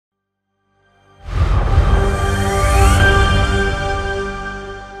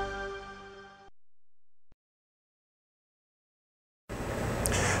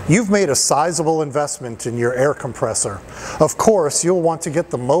You've made a sizable investment in your air compressor. Of course, you'll want to get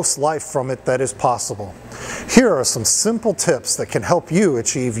the most life from it that is possible. Here are some simple tips that can help you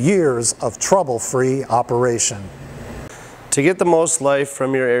achieve years of trouble-free operation. To get the most life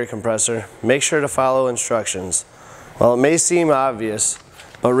from your air compressor, make sure to follow instructions. While it may seem obvious,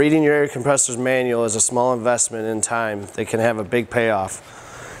 but reading your air compressor's manual is a small investment in time that can have a big payoff.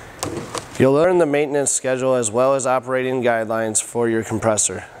 You'll learn the maintenance schedule as well as operating guidelines for your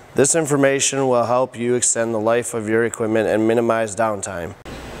compressor. This information will help you extend the life of your equipment and minimize downtime.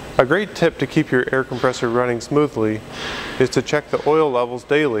 A great tip to keep your air compressor running smoothly is to check the oil levels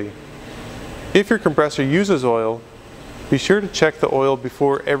daily. If your compressor uses oil, be sure to check the oil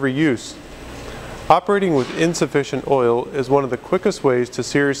before every use. Operating with insufficient oil is one of the quickest ways to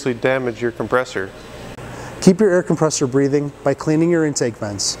seriously damage your compressor. Keep your air compressor breathing by cleaning your intake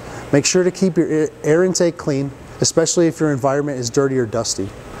vents. Make sure to keep your air intake clean, especially if your environment is dirty or dusty.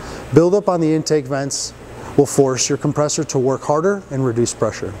 Buildup on the intake vents will force your compressor to work harder and reduce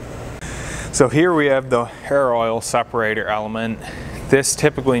pressure. So here we have the air oil separator element. This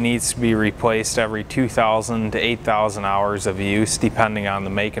typically needs to be replaced every 2,000 to 8,000 hours of use depending on the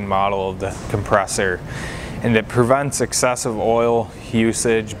make and model of the compressor. And it prevents excessive oil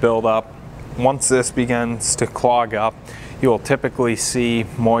usage buildup. Once this begins to clog up, you will typically see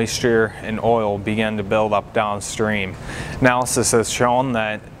moisture and oil begin to build up downstream. Analysis has shown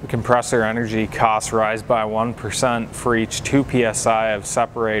that compressor energy costs rise by 1% for each 2 psi of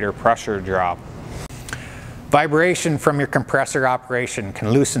separator pressure drop. Vibration from your compressor operation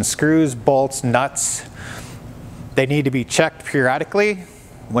can loosen screws, bolts, nuts. They need to be checked periodically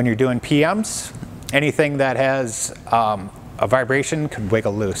when you're doing PMs. Anything that has a vibration could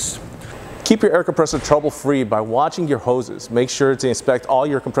wiggle loose. Keep your air compressor trouble-free by watching your hoses. Make sure to inspect all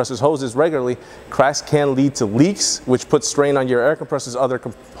your compressor's hoses regularly. Cracks can lead to leaks, which puts strain on your air compressor's other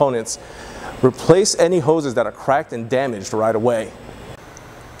components. Replace any hoses that are cracked and damaged right away.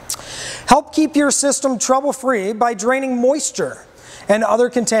 Help keep your system trouble-free by draining moisture and other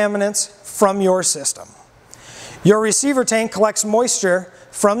contaminants from your system. Your receiver tank collects moisture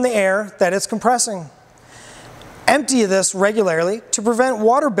from the air that it's compressing. Empty this regularly to prevent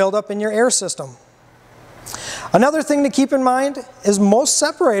water buildup in your air system. Another thing to keep in mind is most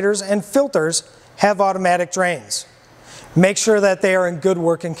separators and filters have automatic drains. Make sure that they are in good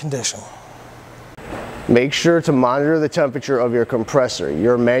working condition. Make sure to monitor the temperature of your compressor.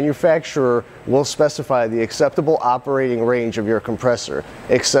 Your manufacturer will specify the acceptable operating range of your compressor.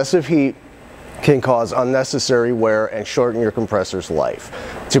 Excessive heat can cause unnecessary wear and shorten your compressor's life.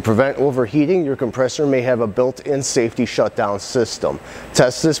 To prevent overheating, your compressor may have a built-in safety shutdown system.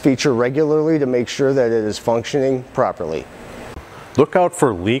 Test this feature regularly to make sure that it is functioning properly. Look out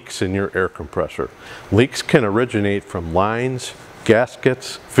for leaks in your air compressor. Leaks can originate from lines,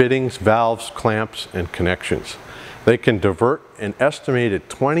 gaskets, fittings, valves, clamps, and connections. They can divert an estimated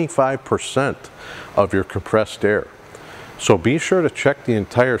 25% of your compressed air. So be sure to check the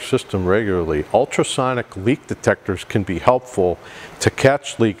entire system regularly. Ultrasonic leak detectors can be helpful to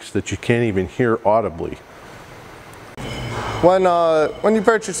catch leaks that you can't even hear audibly. When you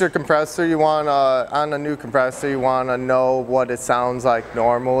purchase your compressor, you want on a new compressor, you want to know what it sounds like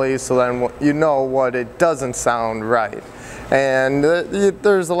normally, so then you know what it doesn't sound right. And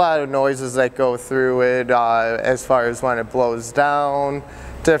there's a lot of noises that go through it as far as when it blows down,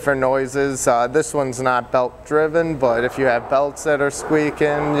 different noises. This one's not belt driven, but if you have belts that are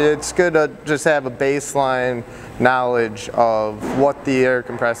squeaking, it's good to just have a baseline knowledge of what the air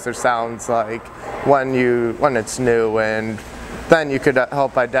compressor sounds like when it's new, and then you could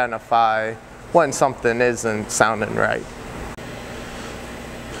help identify when something isn't sounding right.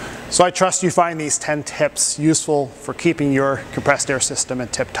 So I trust you find these 10 tips useful for keeping your compressed air system in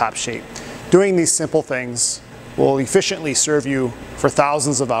tip-top shape. Doing these simple things will efficiently serve you for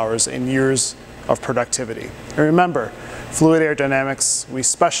thousands of hours and years of productivity. And remember, Fluid-Aire Dynamics, we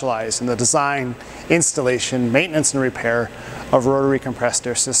specialize in the design, installation, maintenance, and repair of rotary compressed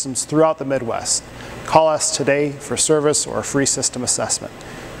air systems throughout the Midwest. Call us today for service or a free system assessment.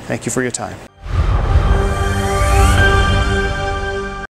 Thank you for your time.